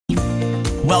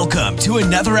Welcome to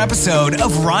another episode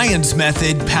of Ryan's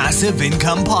Method Passive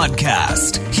Income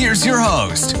Podcast. Here's your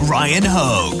host, Ryan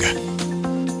Hogue.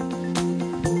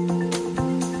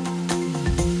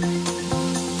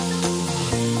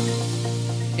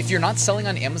 If you're not selling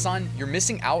on Amazon, you're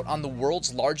missing out on the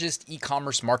world's largest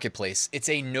e-commerce marketplace. It's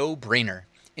a no-brainer.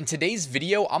 In today's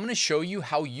video, I'm going to show you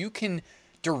how you can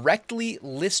directly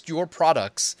list your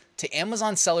products to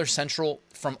Amazon Seller Central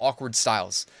from Awkward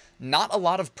Styles. Not a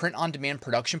lot of print-on-demand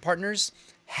production partners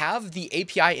have the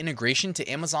API integration to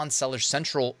Amazon Seller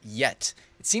Central yet.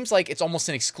 It seems like it's almost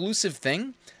an exclusive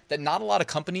thing that not a lot of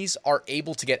companies are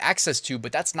able to get access to,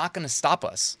 but that's not going to stop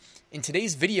us. In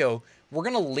today's video, we're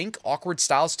going to link Awkward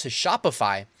Styles to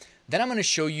Shopify. Then I'm going to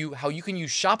show you how you can use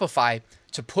Shopify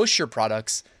to push your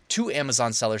products to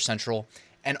Amazon Seller Central,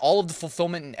 and all of the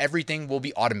fulfillment and everything will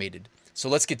be automated. So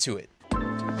let's get to it.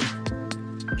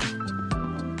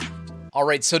 All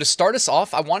right, so to start us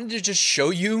off, I wanted to just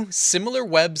show you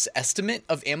SimilarWeb's estimate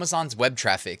of Amazon's web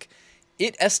traffic.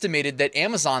 It estimated that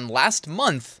Amazon last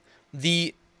month,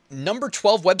 the number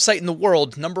 12 website in the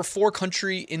world, number 4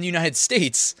 country in the United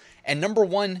States, and number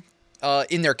 1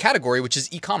 in their category, which is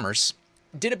e-commerce,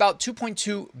 did about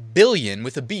 2.2 billion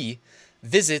with a B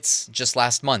visits just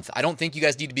last month. I don't think you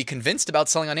guys need to be convinced about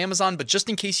selling on Amazon, but just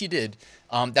in case you did,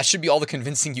 that should be all the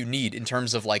convincing you need in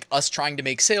terms of like us trying to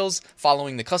make sales,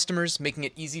 following the customers, making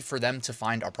it easy for them to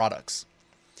find our products.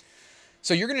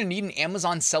 So you're going to need an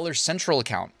Amazon Seller Central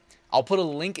account. I'll put a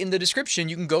link in the description.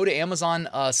 You can go to Amazon,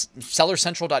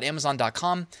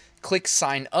 sellercentral.amazon.com, click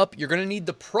sign up. You're going to need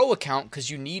the pro account because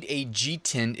you need a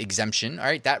GTIN exemption. All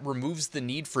right, that removes the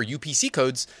need for UPC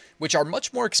codes, which are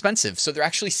much more expensive. So they're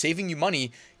actually saving you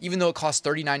money, even though it costs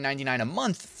 $39.99 a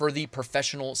month for the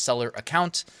professional seller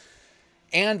account.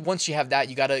 And once you have that,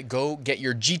 you got to go get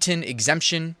your GTIN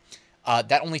exemption.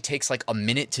 That only takes like a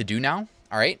minute to do now.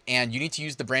 All right, and you need to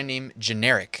use the brand name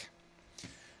generic.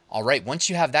 All right, once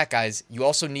you have that, guys, you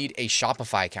also need a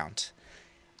Shopify account.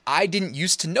 I didn't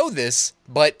used to know this,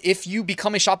 but if you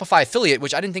become a Shopify affiliate,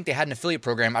 which I didn't think they had an affiliate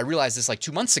program, I realized this like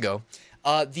 2 months ago,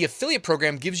 the affiliate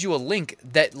program gives you a link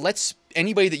that lets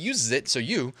anybody that uses it, so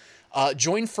you,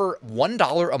 join for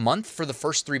 $1 a month for the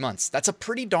first 3 months. That's a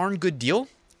pretty darn good deal,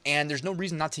 and there's no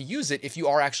reason not to use it if you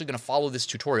are actually going to follow this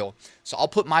tutorial. So I'll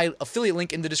put my affiliate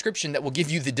link in the description that will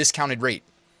give you the discounted rate.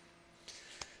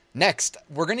 Next,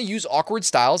 we're going to use Awkward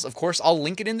Styles. Of course, I'll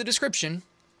link it in the description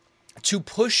to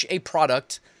push a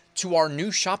product to our new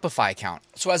Shopify account.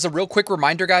 So as a real quick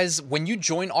reminder, guys, when you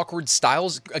join Awkward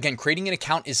Styles, again, creating an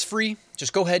account is free.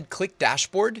 Just go ahead, click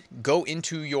dashboard, go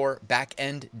into your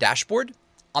back-end dashboard.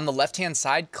 On the left-hand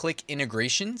side, click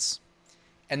integrations.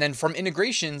 And then from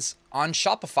integrations on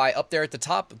Shopify up there at the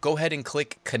top, go ahead and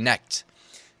click connect.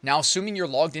 Now, assuming you're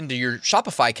logged into your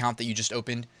Shopify account that you just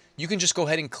opened, you can just go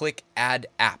ahead and click add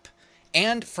app.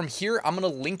 And from here, I'm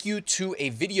going to link you to a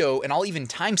video, and I'll even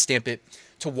timestamp it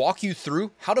to walk you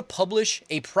through how to publish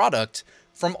a product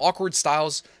from Awkward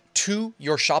Styles to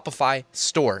your Shopify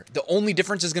store. The only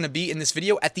difference is going to be in this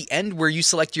video at the end where you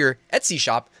select your Etsy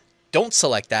shop. Don't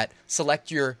select that. Select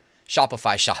your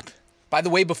Shopify shop. By the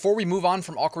way, before we move on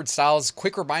from Awkward Styles,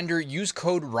 quick reminder, use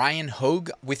code Ryan Hogue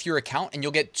with your account and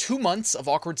you'll get 2 months of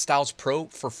Awkward Styles Pro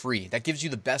for free. That gives you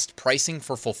the best pricing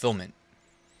for fulfillment,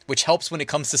 which helps when it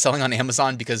comes to selling on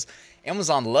Amazon because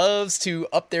Amazon loves to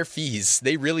up their fees.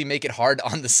 They really make it hard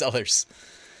on the sellers.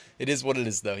 It is what it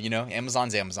is though, you know,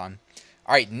 Amazon's Amazon.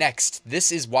 All right, next,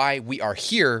 this is why we are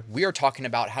here. We are talking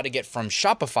about how to get from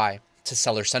Shopify to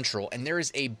Seller Central, and there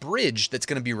is a bridge that's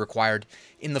going to be required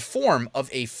in the form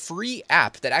of a free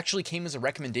app that actually came as a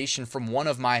recommendation from one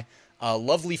of my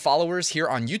lovely followers here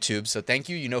on YouTube. So thank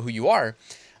you. You know who you are.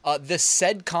 The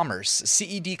CED Commerce,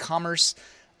 CED Commerce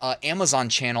Amazon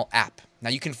channel app.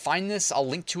 Now you can find this. I'll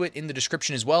link to it in the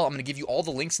description as well. I'm going to give you all the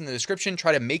links in the description.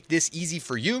 Try to make this easy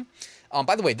for you.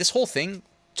 By the way, this whole thing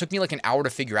took me like an hour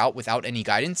to figure out without any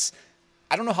guidance.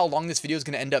 I don't know how long this video is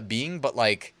going to end up being, but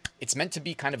like, it's meant to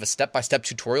be kind of a step-by-step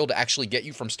tutorial to actually get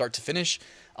you from start to finish.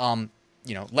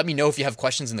 You know, let me know if you have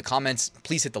questions in the comments.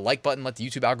 Please hit the like button. Let the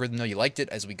YouTube algorithm know you liked it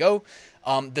as we go.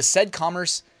 The CED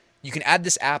Commerce, you can add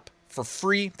this app for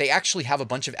free. They actually have a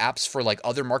bunch of apps for like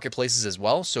other marketplaces as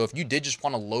well. So if you did just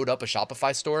want to load up a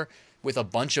Shopify store with a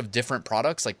bunch of different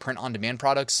products, like print-on-demand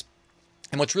products,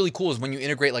 and what's really cool is when you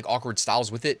integrate like Awkward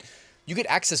Styles with it, you get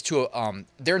access to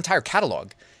their entire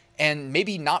catalog. And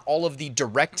maybe not all of the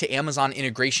direct to Amazon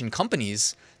integration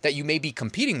companies that you may be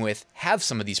competing with have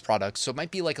some of these products. So it might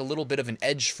be like a little bit of an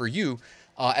edge for you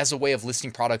as a way of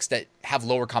listing products that have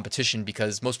lower competition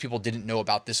because most people didn't know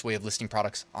about this way of listing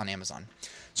products on Amazon.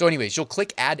 So anyways, you'll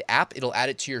click add app. It'll add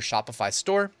it to your Shopify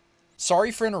store.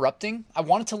 Sorry for interrupting. I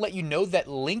wanted to let you know that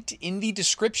linked in the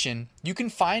description, you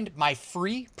can find my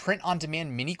free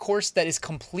print-on-demand mini course that is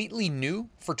completely new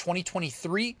for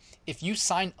 2023. If you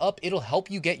sign up, it'll help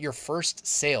you get your first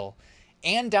sale.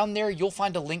 And down there, you'll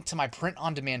find a link to my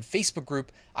print-on-demand Facebook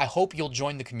group. I hope you'll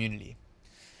join the community.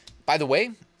 By the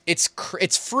way, it's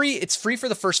free. It's free for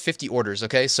the first 50 orders,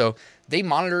 okay? So they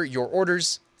monitor your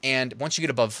orders, and once you get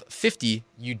above 50,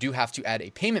 you do have to add a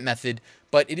payment method,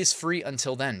 but it is free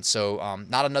until then. So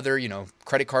not another,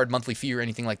 credit card monthly fee or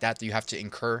anything like that you have to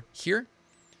incur here.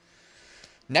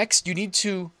 Next, you need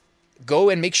to go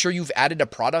and make sure you've added a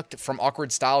product from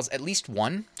Awkward Styles, at least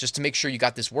one, just to make sure you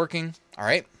got this working, all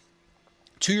right,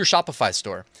 to your Shopify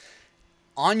store.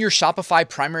 On your Shopify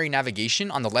primary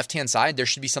navigation on the left-hand side, there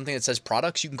should be something that says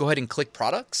products. You can go ahead and click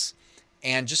products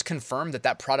and just confirm that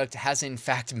that product has in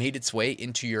fact made its way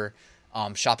into your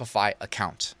Shopify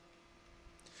account.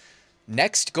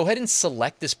 Next, go ahead and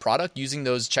select this product using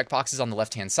those checkboxes on the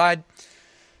left-hand side.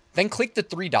 Then click the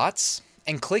three dots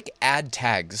and click add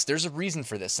tags. There's a reason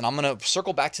for this, and I'm going to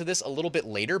circle back to this a little bit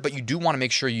later, but you do want to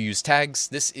make sure you use tags.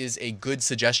 This is a good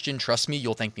suggestion. Trust me,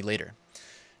 you'll thank me later.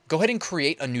 Go ahead and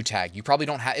create a new tag. You probably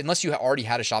don't have, unless you already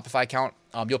had a Shopify account,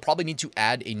 you'll probably need to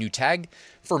add a new tag.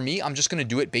 For me, I'm just going to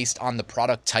do it based on the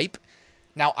product type.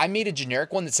 Now, I made a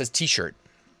generic one that says t-shirt.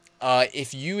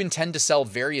 If you intend to sell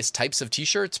various types of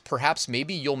t-shirts, perhaps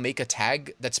maybe you'll make a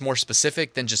tag that's more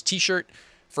specific than just t-shirt.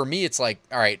 For me, it's like,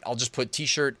 all right, I'll just put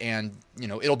t-shirt and,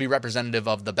 it'll be representative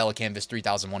of the Bella Canvas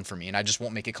 3001 for me, and I just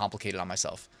won't make it complicated on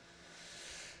myself.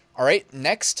 All right,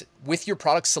 next, with your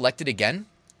product selected again,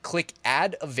 click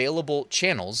add available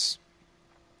channels,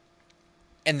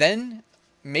 and then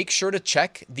make sure to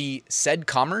check the said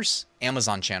commerce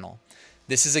Amazon channel.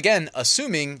 This is again,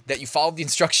 assuming that you followed the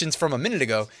instructions from a minute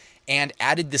ago and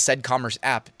added the said commerce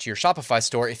app to your Shopify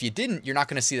store. If you didn't, you're not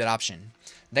going to see that option.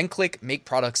 Then click make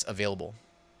products available.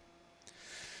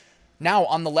 Now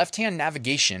on the left-hand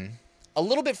navigation, a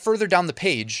little bit further down the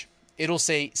page, it'll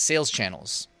say sales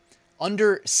channels.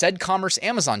 Under said commerce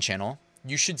Amazon channel,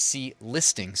 you should see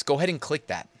listings. Go ahead and click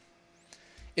that.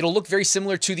 It'll look very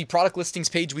similar to the product listings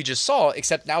page we just saw,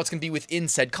 except now it's going to be within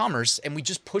said commerce, and we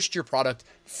just pushed your product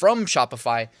from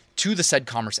Shopify to the said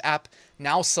commerce app.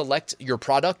 Now select your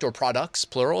product or products,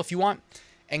 plural if you want,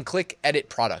 and click edit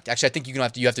product. Actually, I think you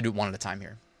have to do it one at a time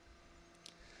here.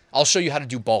 I'll show you how to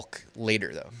do bulk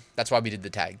later though. That's why we did the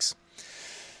tags.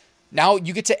 Now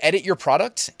you get to edit your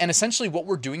product, and essentially what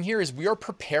we're doing here is we are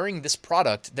preparing this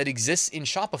product that exists in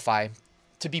Shopify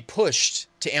to be pushed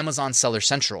to Amazon Seller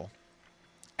Central.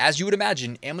 As you would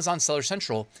imagine, Amazon Seller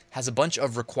Central has a bunch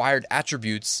of required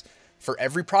attributes for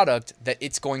every product that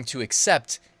it's going to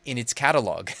accept in its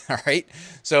catalog, all right?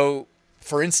 So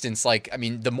for instance,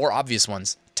 the more obvious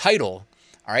ones, title,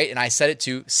 all right? And I set it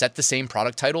to set the same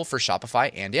product title for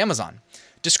Shopify and Amazon.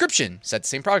 Description, set the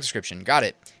same product description, got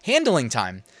it. Handling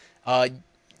time,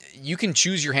 you can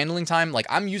choose your handling time. Like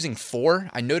I'm using 4.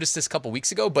 I noticed this a couple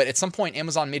weeks ago, but at some point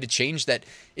Amazon made a change that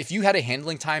if you had a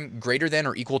handling time greater than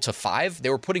or equal to 5, they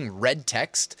were putting red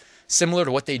text similar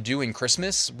to what they do in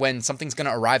Christmas. When something's going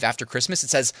to arrive after Christmas, it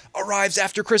says arrives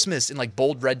after Christmas in like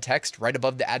bold red text right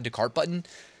above the add to cart button.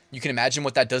 You can imagine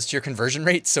what that does to your conversion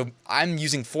rate. So I'm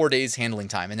using 4 days handling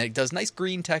time, and it does nice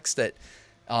green text that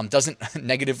doesn't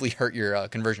negatively hurt your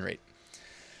conversion rate.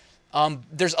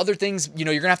 There's other things, you're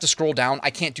going to have to scroll down. I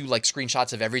can't do like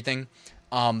screenshots of everything.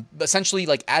 But essentially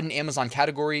like add an Amazon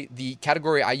category. The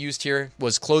category I used here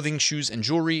was clothing, shoes, and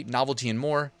jewelry, novelty and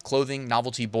more, clothing,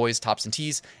 novelty, boys, tops and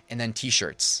tees, and then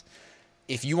t-shirts.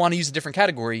 If you want to use a different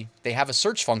category, they have a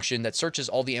search function that searches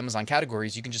all the Amazon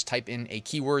categories. You can just type in a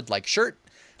keyword like shirt,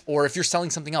 or if you're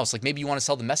selling something else, like maybe you want to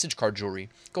sell the message card jewelry,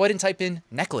 go ahead and type in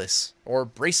necklace or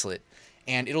bracelet,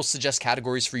 and it'll suggest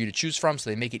categories for you to choose from, so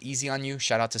they make it easy on you.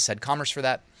 Shout out to said commerce for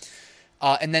that.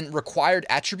 And then required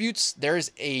attributes,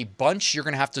 there's a bunch you're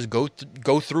going to have to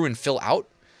go through and fill out.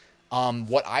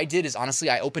 What I did is honestly,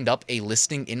 I opened up a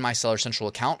listing in my Seller Central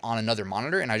account on another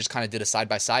monitor, and I just kind of did a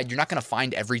side-by-side. You're not going to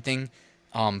find everything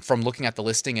from looking at the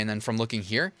listing and then from looking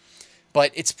here,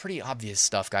 but it's pretty obvious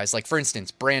stuff, guys. Like for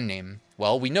instance, brand name.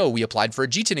 Well, we know we applied for a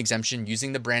GTIN exemption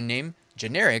using the brand name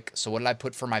generic. So what did I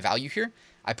put for my value here?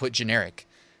 I put generic.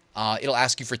 It'll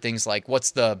ask you for things like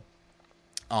what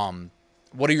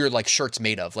are your like shirts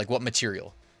made of? Like what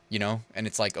material, And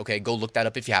it's like, okay, go look that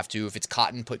up if you have to. If it's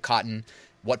cotton, put cotton.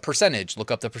 What percentage?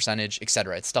 Look up the percentage,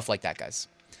 etc. It's stuff like that, guys.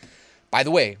 By the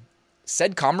way,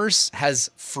 said commerce has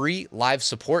free live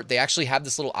support. They actually have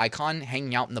this little icon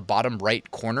hanging out in the bottom right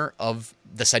corner of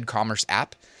the said commerce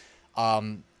app.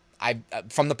 From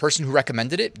the person who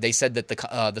recommended it, they said that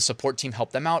the support team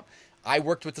helped them out. I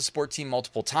worked with the support team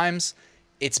multiple times.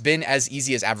 It's been as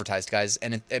easy as advertised, guys.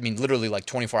 And literally like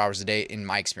 24 hours a day in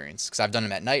my experience, because I've done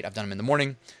them at night. I've done them in the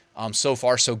morning. So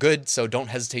far, so good. So don't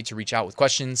hesitate to reach out with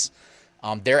questions.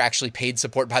 They're actually paid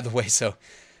support, by the way. So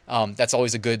that's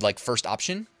always a good like first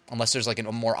option, unless there's like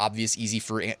a more obvious, easy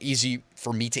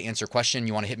for me to answer question.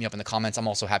 You want to hit me up in the comments. I'm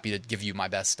also happy to give you my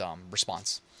best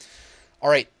response. All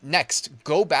right, next,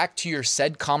 go back to your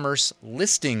Said Commerce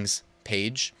listings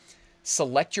page,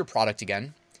 select your product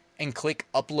again, and click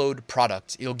Upload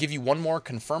Product. It'll give you one more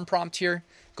confirm prompt here.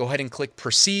 Go ahead and click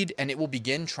Proceed, and it will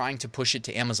begin trying to push it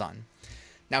to Amazon.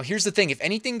 Now, here's the thing. If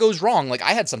anything goes wrong, like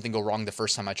I had something go wrong the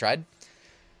first time I tried,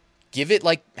 give it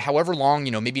like however long,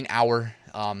 maybe an hour,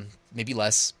 maybe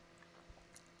less.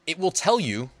 It will tell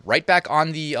you right back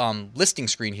on the listing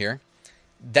screen here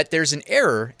that there's an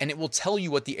error, and it will tell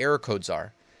you what the error codes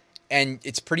are. And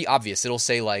it's pretty obvious. It'll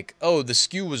say like, oh, the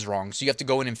SKU was wrong, so you have to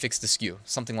go in and fix the SKU,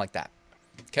 something like that.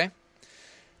 Okay?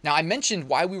 Now, I mentioned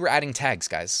why we were adding tags,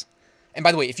 guys. And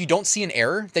by the way, if you don't see an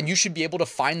error, then you should be able to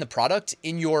find the product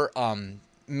in your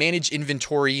Manage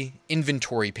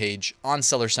Inventory page on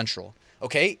Seller Central.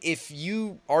 Okay? If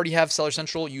you already have Seller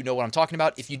Central, you know what I'm talking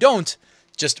about. If you don't,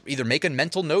 just either make a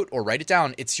mental note or write it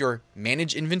down. It's your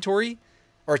Manage Inventory,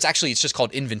 or it's just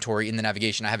called Inventory in the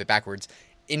navigation. I have it backwards.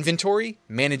 Inventory,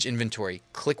 Manage Inventory.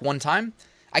 Click one time.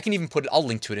 I can even I'll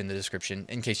link to it in the description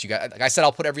in case you guys, like I said,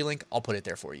 I'll put every link, I'll put it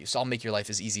there for you. So I'll make your life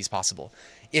as easy as possible.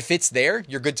 If it's there,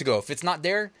 you're good to go. If it's not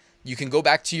there, you can go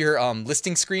back to your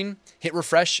listing screen, hit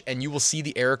refresh, and you will see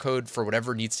the error code for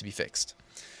whatever needs to be fixed.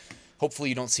 Hopefully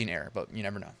you don't see an error, but you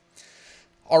never know.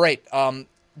 All right.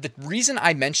 The reason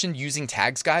I mentioned using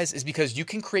tags, guys, is because you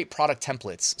can create product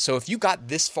templates. So if you got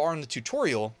this far in the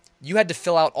tutorial, you had to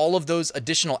fill out all of those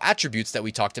additional attributes that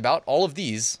we talked about, all of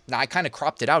these. Now, I kind of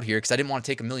cropped it out here because I didn't want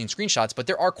to take a million screenshots, but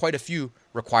there are quite a few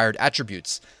required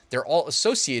attributes. They're all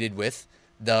associated with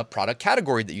the product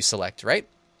category that you select, right?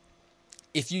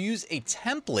 If you use a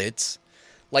template,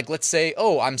 like let's say,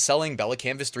 oh, I'm selling Bella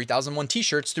Canvas 3001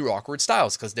 t-shirts through Awkward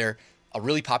Styles because they're a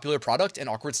really popular product, and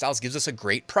Awkward Styles gives us a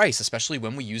great price, especially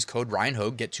when we use code Ryan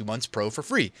Hogue, get 2 months pro for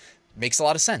free. Makes a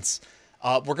lot of sense.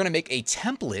 We're going to make a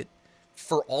template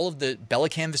for all of the Bella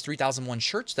Canvas 3001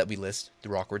 shirts that we list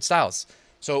through Awkward Styles.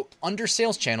 So under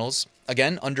sales channels,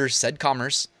 again, under Said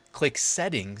Commerce, click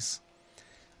Settings.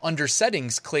 Under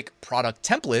Settings, click Product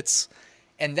Templates.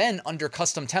 And then under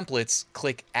Custom Templates,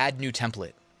 click Add New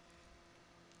Template.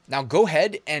 Now go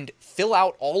ahead and fill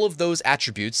out all of those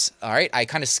attributes. All right, I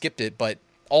kind of skipped it, but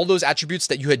all those attributes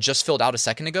that you had just filled out a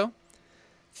second ago,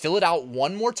 fill it out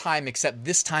one more time, except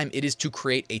this time it is to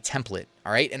create a template.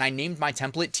 All right, and I named my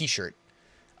template T-shirt.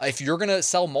 If you're going to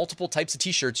sell multiple types of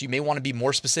T-shirts, you may want to be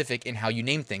more specific in how you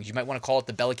name things. You might want to call it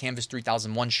the Bella Canvas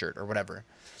 3001 shirt or whatever.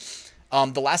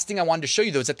 The last thing I wanted to show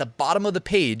you, though, is at the bottom of the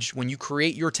page, when you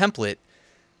create your template,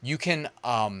 you can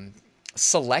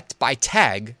select by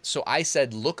tag. So I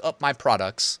said, look up my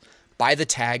products by the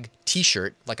tag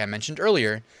T-shirt, like I mentioned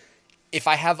earlier. If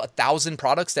I have 1,000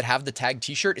 products that have the tag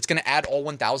T-shirt, it's going to add all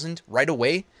 1,000 right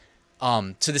away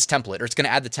to this template, or it's going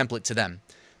to add the template to them.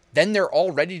 Then they're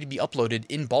all ready to be uploaded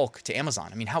in bulk to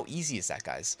Amazon. I mean, how easy is that,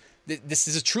 guys? This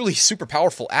is a truly super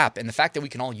powerful app, and the fact that we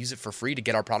can all use it for free to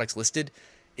get our products listed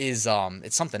is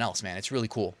it's something else, man. It's really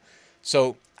cool.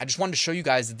 So I just wanted to show you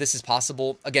guys that this is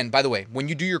possible. Again, by the way, when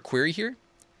you do your query here,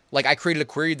 like I created a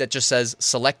query that just says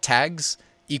select tags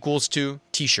equals to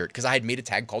T-shirt because I had made a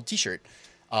tag called T-shirt.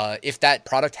 If that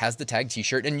product has the tag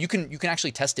T-shirt, and you can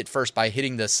actually test it first by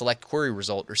hitting the select query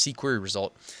result or see query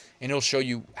result, and it'll show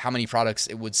you how many products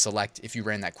it would select if you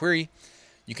ran that query.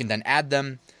 You can then add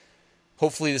them.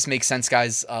 Hopefully this makes sense,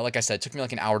 guys. Like I said, it took me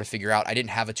like an hour to figure out. I didn't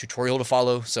have a tutorial to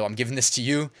follow, so I'm giving this to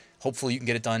you. Hopefully you can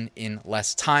get it done in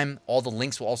less time. All the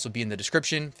links will also be in the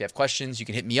description. If you have questions, you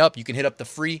can hit me up. You can hit up the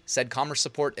free Said Commerce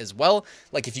support as well.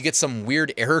 Like if you get some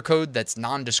weird error code that's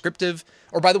non-descriptive,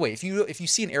 or by the way, if you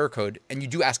see an error code and you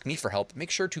do ask me for help,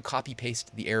 make sure to copy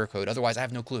paste the error code. Otherwise, I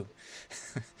have no clue.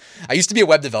 I used to be a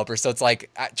web developer, so it's like,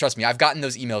 trust me, I've gotten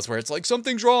those emails where it's like,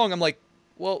 something's wrong. I'm like,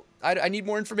 well, I need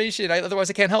more information.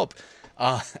 Otherwise, I can't help.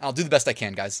 I'll do the best I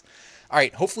can, guys. All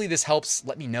right, hopefully this helps.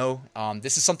 Let me know.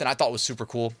 This is something I thought was super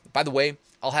cool. By the way,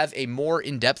 I'll have a more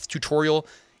in-depth tutorial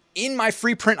in my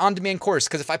free print on-demand course,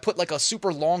 because if I put like a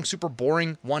super long, super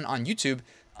boring one on YouTube,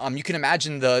 you can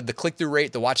imagine the click-through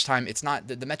rate, the watch time. It's not,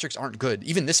 the metrics aren't good.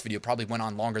 Even this video probably went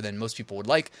on longer than most people would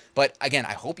like. But again,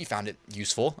 I hope you found it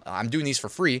useful. I'm doing these for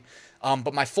free.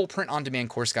 But my full print on-demand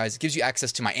course, guys, gives you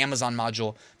access to my Amazon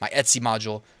module, my Etsy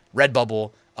module,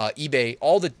 Redbubble, eBay,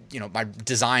 all the, my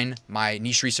design, my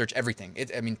niche research, everything.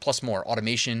 Plus more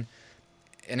automation.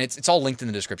 and it's all linked in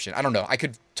the description. I don't know. I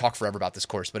could talk forever about this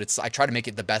course, but I try to make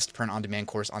it the best print on demand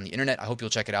course on the internet. I hope you'll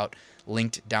check it out.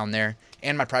 Linked down there.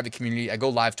 And my private community. I go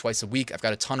live twice a week. I've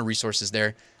got a ton of resources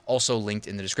there. Also linked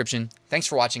in the description. Thanks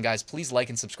for watching, guys. Please like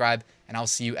and subscribe, and I'll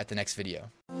see you at the next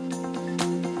video.